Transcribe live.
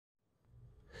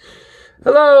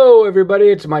Hello everybody,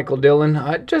 it's Michael Dillon.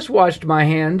 I just washed my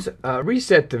hands,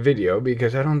 reset the video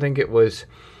because I don't think it was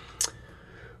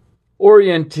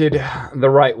oriented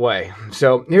the right way.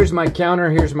 So here's my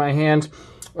counter, here's my hands.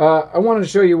 I wanted to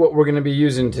show you what we're going to be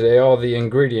using today, all the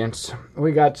ingredients.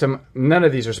 We got some, none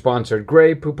of these are sponsored,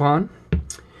 Grey Poupon.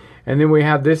 And then we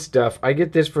have this stuff. I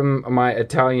get this from my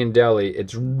Italian deli.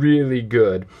 It's really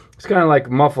good. It's kind of like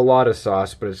muffalata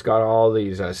sauce, but it's got all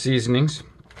these seasonings.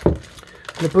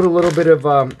 I'm going to put a little bit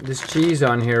of this cheese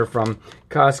on here from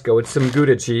Costco. It's some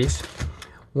Gouda cheese.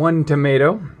 1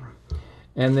 tomato.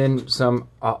 And then some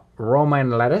romaine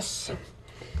lettuce.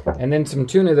 And then some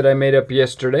tuna that I made up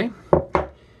yesterday.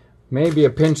 Maybe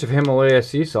a pinch of Himalaya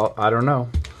sea salt. I don't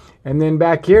know. And then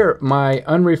back here, my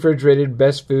unrefrigerated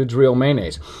Best Foods real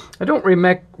mayonnaise. I don't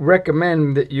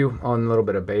recommend that you... Oh, and a little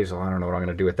bit of basil. I don't know what I'm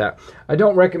going to do with that. I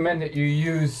don't recommend that you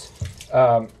use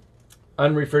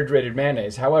unrefrigerated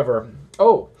mayonnaise. However...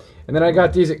 Oh, and then I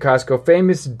got these at Costco.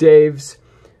 Famous Dave's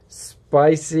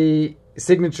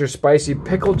signature spicy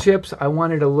pickle chips. I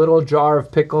wanted a little jar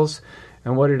of pickles.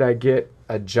 And what did I get?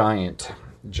 A giant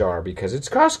jar because it's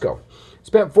Costco.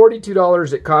 Spent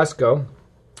 $42 at Costco.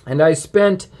 And I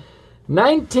spent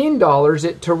 $19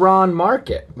 at Tehran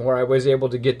Market, where I was able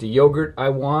to get the yogurt I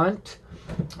want.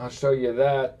 I'll show you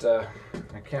that.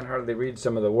 I can't hardly read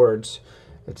some of the words.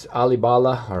 It's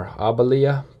Alibala or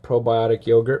Abalia probiotic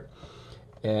yogurt.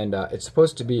 And it's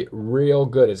supposed to be real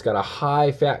good. It's got a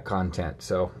high fat content,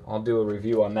 so I'll do a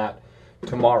review on that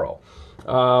tomorrow.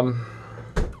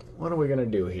 What are we gonna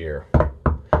do here?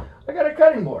 I got a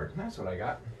cutting board. That's what I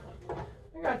got.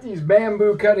 I got these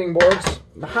bamboo cutting boards.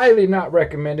 Highly not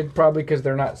recommended, probably because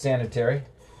they're not sanitary.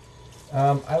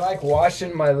 I like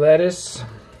washing my lettuce,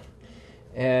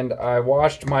 and I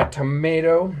washed my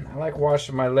tomato. I like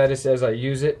washing my lettuce as I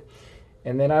use it.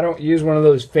 And then I don't use one of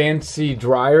those fancy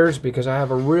dryers because I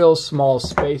have a real small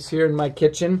space here in my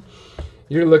kitchen.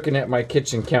 You're looking at my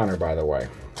kitchen counter, by the way.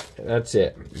 That's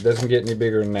it. It doesn't get any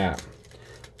bigger than that.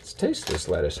 Let's taste this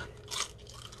lettuce.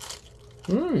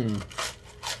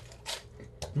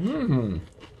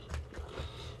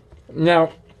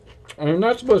 Now, I'm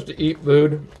not supposed to eat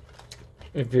food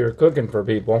if you're cooking for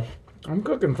people. I'm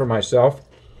cooking for myself,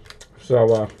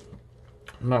 so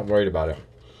I'm not worried about it.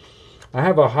 I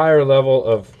have a higher level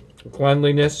of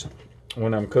cleanliness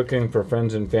when I'm cooking for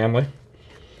friends and family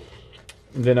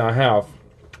than I have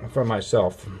for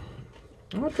myself.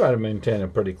 I'll try to maintain a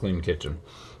pretty clean kitchen.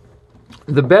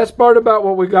 The best part about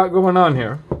what we got going on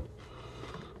here...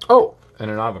 Oh, and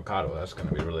an avocado. That's going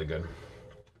to be really good.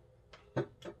 I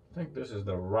think this is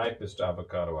the ripest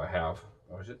avocado I have.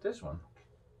 Or is it this one?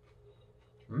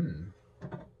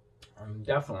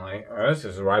 Definitely. This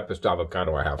is the ripest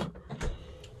avocado I have.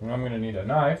 And I'm going to need a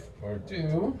knife or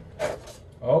two.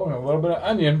 Oh, and a little bit of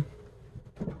onion.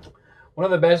 One of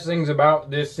the best things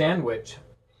about this sandwich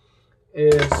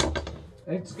is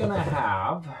it's going to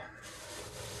have...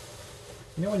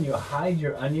 You know when you hide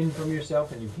your onion from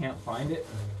yourself and you can't find it?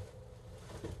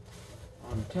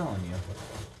 I'm telling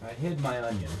you, I hid my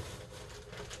onion.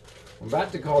 I'm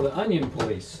about to call the onion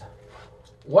police.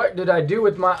 What did I do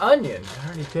with my onion? Did I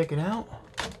already take it out?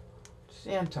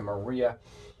 Santa Maria.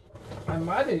 I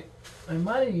might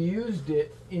have used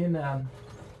it in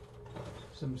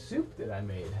some soup that I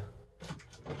made.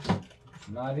 It's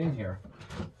not in here.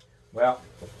 Well,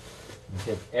 I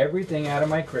take everything out of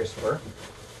my crisper.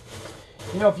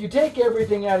 You know, if you take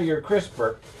everything out of your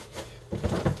crisper,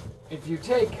 if you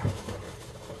take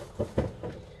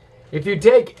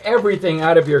everything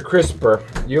out of your crisper,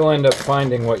 you'll end up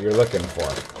finding what you're looking for.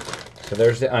 So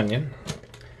there's the onion.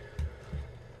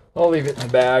 I'll leave it in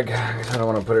the bag because I don't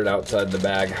want to put it outside the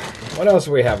bag. What else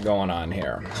do we have going on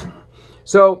here?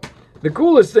 So the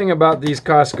coolest thing about these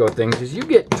Costco things is you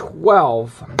get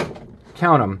 12,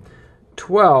 count them,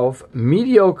 12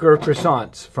 mediocre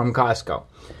croissants from Costco.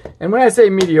 And when I say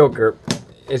mediocre,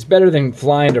 it's better than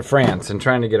flying to France and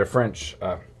trying to get a French.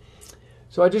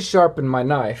 So I just sharpened my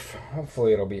knife.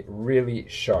 Hopefully it'll be really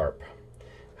sharp.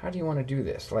 How do you want to do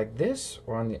this? Like this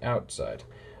or on the outside?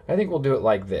 I think we'll do it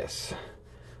like this.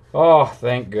 Oh,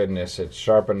 thank goodness it's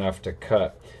sharp enough to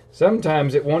cut.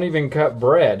 Sometimes it won't even cut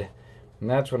bread, and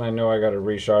that's when I know I got to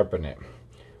resharpen it.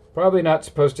 Probably not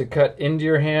supposed to cut into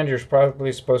your hand. You're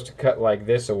probably supposed to cut like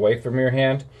this away from your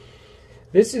hand.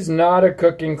 This is not a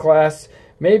cooking class.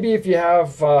 Maybe if you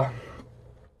have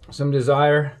some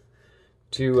desire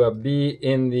to be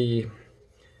in the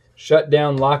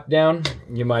shutdown, lockdown,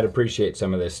 you might appreciate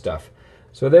some of this stuff.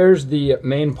 So there's the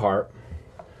main part.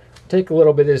 Take a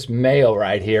little bit of this mayo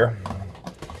right here.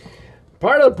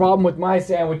 Part of the problem with my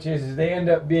sandwiches is they end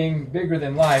up being bigger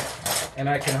than life, and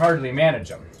I can hardly manage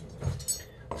them.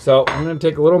 So I'm going to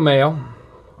take a little mayo.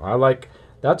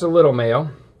 That's a little mayo.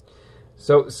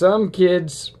 So some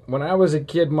kids, when I was a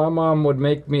kid, my mom would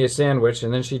make me a sandwich,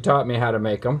 and then she taught me how to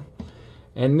make them.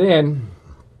 And then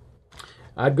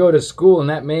I'd go to school, and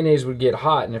that mayonnaise would get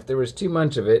hot, and if there was too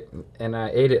much of it, and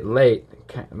I ate it late,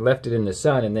 left it in the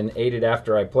sun, and then ate it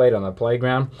after I played on the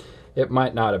playground, it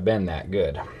might not have been that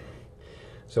good.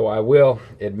 So I will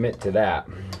admit to that.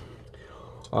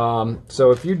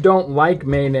 So if you don't like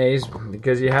mayonnaise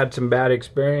because you had some bad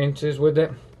experiences with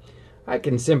it, I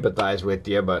can sympathize with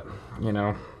you, but, you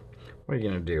know, what are you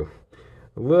going to do?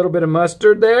 A little bit of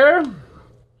mustard there.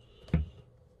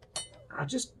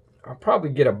 I'll probably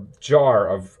get a jar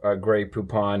of Grey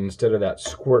Poupon instead of that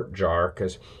squirt jar,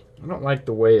 because I don't like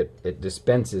the way it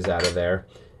dispenses out of there,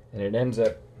 and it ends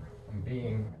up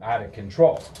being out of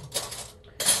control.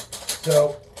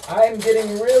 So I'm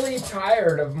getting really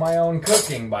tired of my own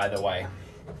cooking, by the way.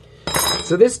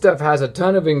 So this stuff has a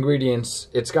ton of ingredients.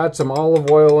 It's got some olive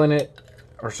oil in it,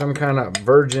 or some kind of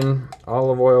virgin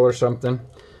olive oil or something.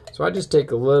 So I just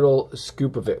take a little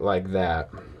scoop of it like that,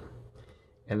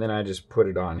 and then I just put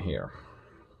it on here.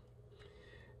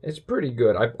 It's pretty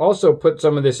good. I also put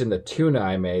some of this in the tuna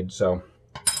I made, so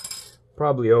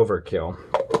probably overkill.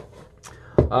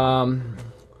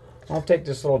 I'll take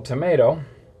this little tomato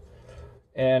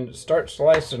and start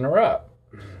slicing her up.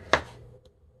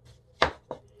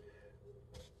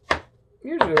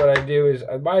 Usually what I do is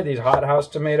I buy these hothouse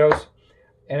tomatoes,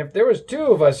 and if there was 2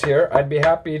 of us here, I'd be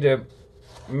happy to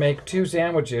make 2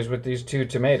 sandwiches with these 2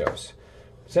 tomatoes.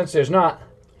 Since there's not,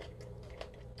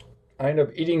 I end up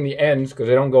eating the ends because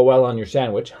they don't go well on your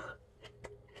sandwich.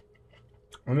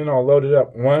 And then I'll load it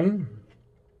up. 1,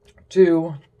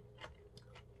 2,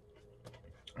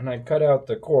 and I cut out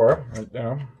the core right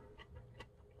there.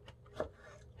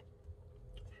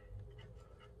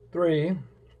 3.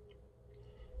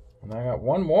 And I got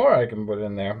 1 more I can put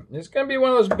in there. It's going to be one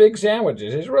of those big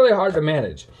sandwiches. It's really hard to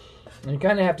manage. And you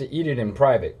kind of have to eat it in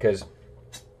private, because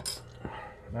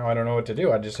now I don't know what to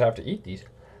do. I just have to eat these.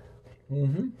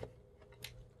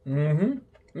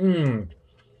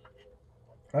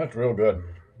 That's real good.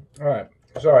 All right.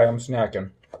 Sorry, I'm snacking.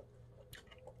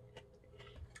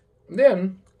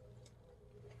 Then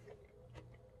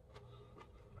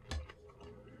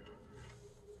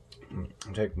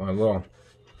I'll take my little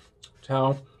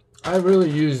towel. I really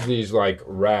use these like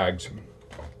rags.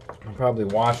 I'll probably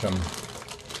wash them.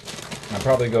 I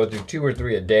probably go through 2 or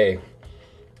 3 a day.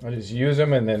 I just use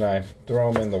them and then I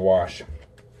throw them in the wash.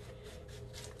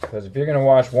 Because if you're going to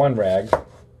wash 1 rag,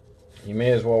 you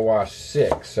may as well wash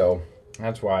 6. So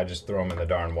that's why I just throw them in the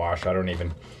darn wash. I don't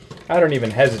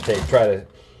even hesitate to try to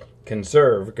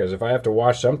conserve, because if I have to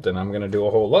wash something, I'm going to do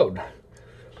a whole load.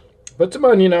 Put some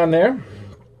onion on there.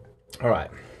 All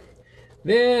right.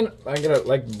 Then I gotta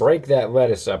like break that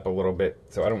lettuce up a little bit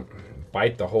so I don't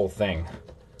bite the whole thing.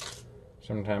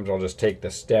 Sometimes I'll just take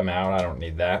the stem out. I don't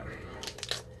need that.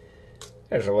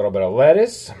 There's a little bit of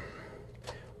lettuce.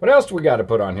 What else do we got to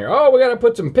put on here? Oh, we got to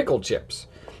put some pickle chips.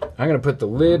 I'm gonna put the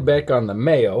lid back on the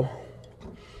mayo.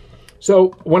 So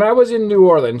when I was in New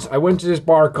Orleans, I went to this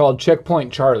bar called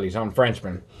Checkpoint Charlie's on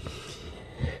Frenchman,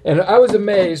 and I was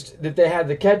amazed that they had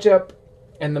the ketchup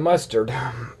and the mustard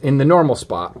in the normal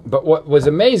spot. But what was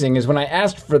amazing is when I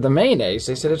asked for the mayonnaise,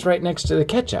 they said it's right next to the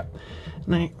ketchup.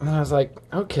 And I was like,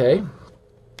 okay,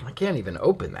 I can't even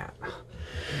open that.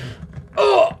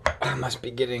 Oh, I must be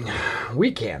getting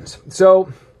weak hands.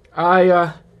 So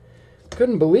I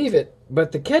couldn't believe it,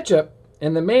 but the ketchup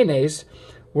and the mayonnaise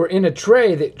were in a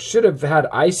tray that should have had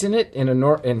ice in it in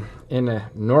a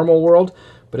normal world.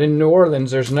 But in New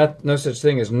Orleans, there's no such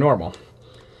thing as normal.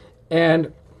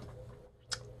 And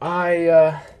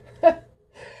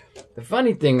the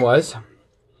funny thing was,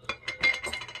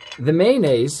 the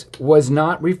mayonnaise was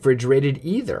not refrigerated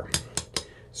either.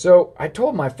 So I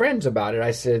told my friends about it.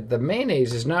 I said, the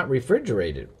mayonnaise is not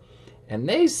refrigerated. And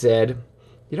they said,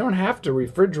 you don't have to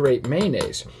refrigerate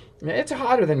mayonnaise. It's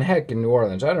hotter than heck in New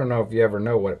Orleans. I don't know if you ever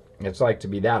know what it's like to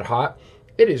be that hot.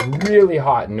 It is really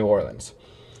hot in New Orleans.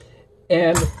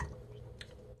 And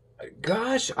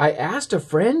gosh, I asked a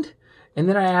friend, and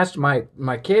then I asked my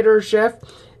caterer chef,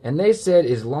 and they said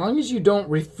as long as you don't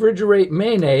refrigerate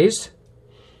mayonnaise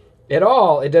at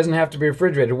all, it doesn't have to be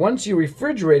refrigerated. Once you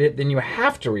refrigerate it, then you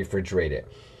have to refrigerate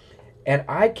it. And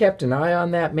I kept an eye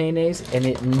on that mayonnaise, and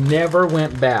it never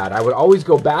went bad. I would always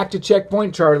go back to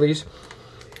Checkpoint Charlie's,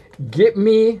 get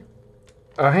me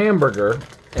a hamburger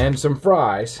and some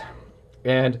fries,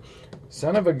 and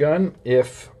son of a gun,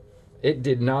 if it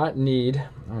did not need,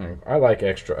 I like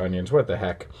extra onions, what the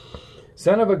heck.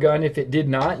 Son of a gun, if it did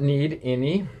not need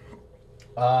any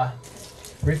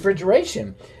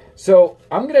refrigeration. So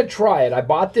I'm going to try it. I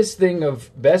bought this thing of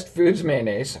Best Foods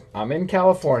mayonnaise. I'm in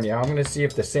California. I'm going to see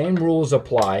if the same rules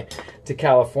apply to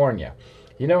California.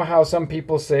 You know how some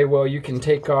people say, well, you can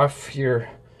take off your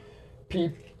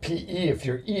PPE if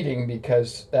you're eating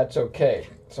because that's okay.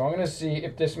 So I'm going to see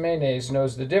if this mayonnaise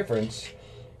knows the difference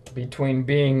between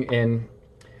being in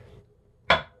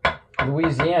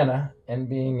Louisiana and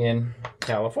being in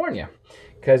California.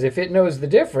 Because if it knows the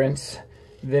difference,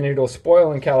 then it'll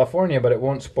spoil in California, but it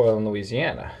won't spoil in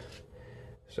Louisiana.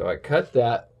 So I cut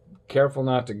that, careful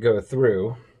not to go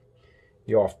through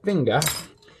your finger.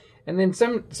 And then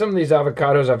some of these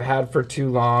avocados I've had for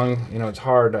too long. You know, it's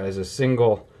hard as a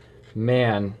single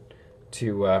man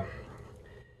to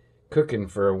cooking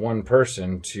for one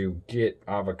person to get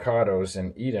avocados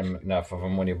and eat enough of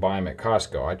them when you buy them at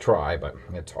Costco. I try, but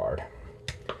it's hard.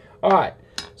 All right,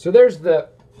 so there's the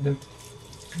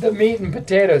meat and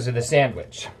potatoes of the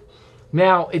sandwich.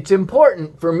 Now, it's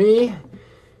important for me,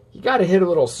 you got to hit a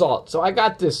little salt. So I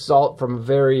got this salt from a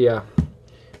very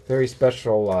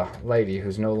special lady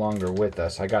who's no longer with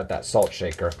us. I got that salt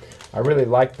shaker. I really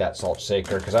liked that salt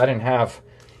shaker because I didn't have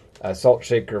a salt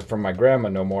shaker from my grandma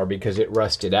no more because it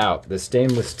rusted out. The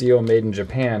stainless steel made in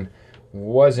Japan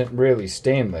wasn't really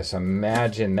stainless.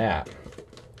 Imagine that.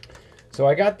 So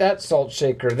I got that salt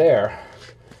shaker there.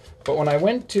 But when I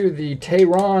went to the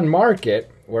Tehran market,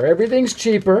 where everything's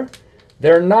cheaper,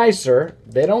 they're nicer,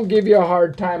 they don't give you a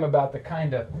hard time about the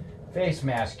kind of face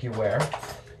mask you wear,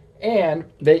 and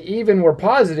they even were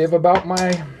positive about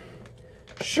my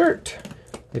shirt.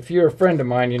 If you're a friend of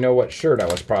mine, you know what shirt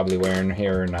I was probably wearing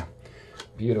here in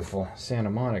beautiful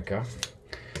Santa Monica.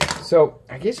 So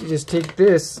I guess you just take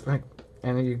this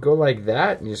and you go like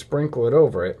that and you sprinkle it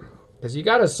over it. Because you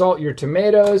got to salt your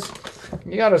tomatoes,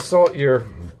 you got to salt your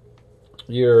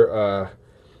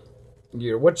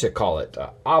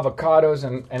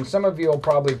avocados, and some of you will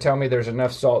probably tell me there's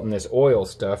enough salt in this oil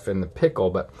stuff in the pickle,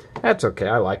 but that's okay.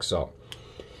 I like salt.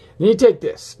 Then you take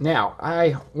this. Now,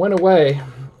 I went away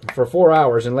for 4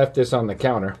 hours and left this on the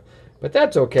counter, but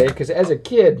that's okay because as a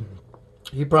kid,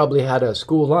 you probably had a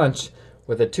school lunch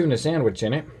with a tuna sandwich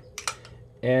in it,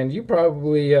 and you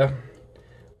probably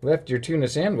left your tuna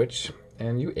sandwich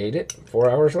and you ate it 4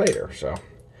 hours later, so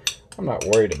I'm not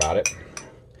worried about it.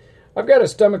 I've got a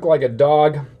stomach like a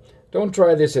dog. Don't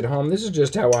try this at home. This is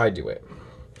just how I do it.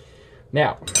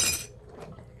 Now,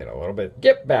 get a little bit,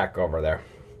 get back over there.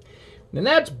 And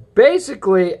that's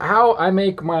basically how I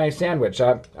make my sandwich.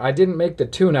 I didn't make the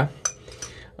tuna.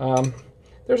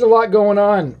 There's a lot going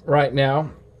on right now,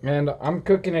 and I'm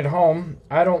cooking at home.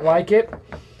 I don't like it,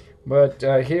 but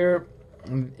here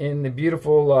in the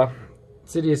beautiful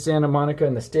city of Santa Monica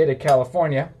in the state of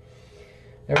California,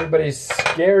 everybody's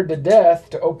scared to death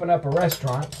to open up a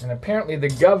restaurant, and apparently the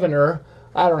governor,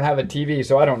 I don't have a TV,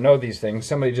 so I don't know these things.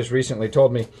 Somebody just recently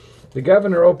told me the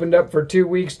governor opened up for 2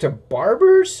 weeks to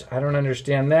barbers. I don't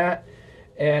understand that,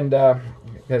 and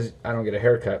because I don't get a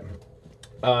haircut.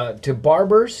 To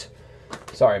barbers,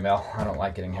 sorry Mel, I don't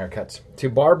like getting haircuts. To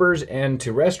barbers and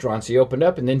to restaurants he opened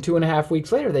up, and then 2.5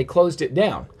 weeks later they closed it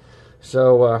down.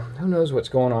 So who knows what's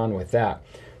going on with that.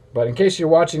 But in case you're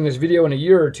watching this video in a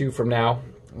year or two from now,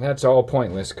 that's all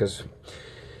pointless, because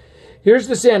here's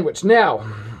the sandwich. Now,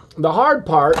 the hard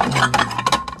part,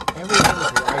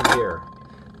 everything's right here.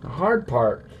 The hard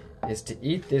part is to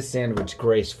eat this sandwich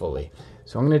gracefully.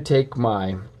 So I'm going to take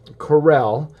my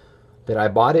Corel that I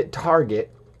bought at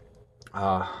Target.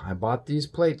 I bought these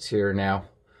plates here now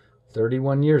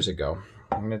 31 years ago.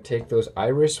 I'm going to take those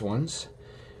iris ones,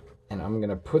 and I'm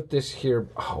going to put this here.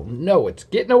 Oh no, it's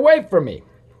getting away from me.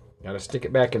 Got to stick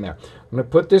it back in there. I'm going to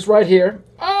put this right here.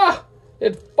 Ah,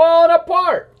 it's falling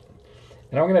apart.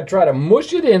 And I'm going to try to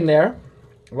mush it in there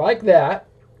like that.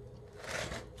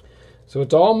 So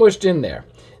it's all mushed in there.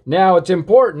 Now it's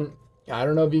important, I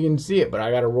don't know if you can see it, but I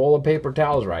got a roll of paper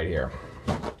towels right here.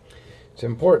 It's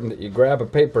important that you grab a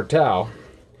paper towel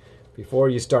before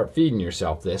you start feeding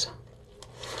yourself this.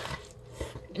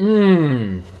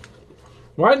 Right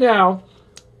now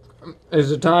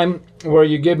is the time where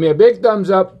you give me a big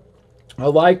thumbs up, a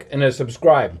like, and a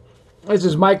subscribe. This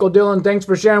is Michael Dillon. Thanks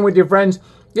for sharing with your friends.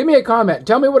 Give me a comment.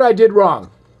 Tell me what I did wrong.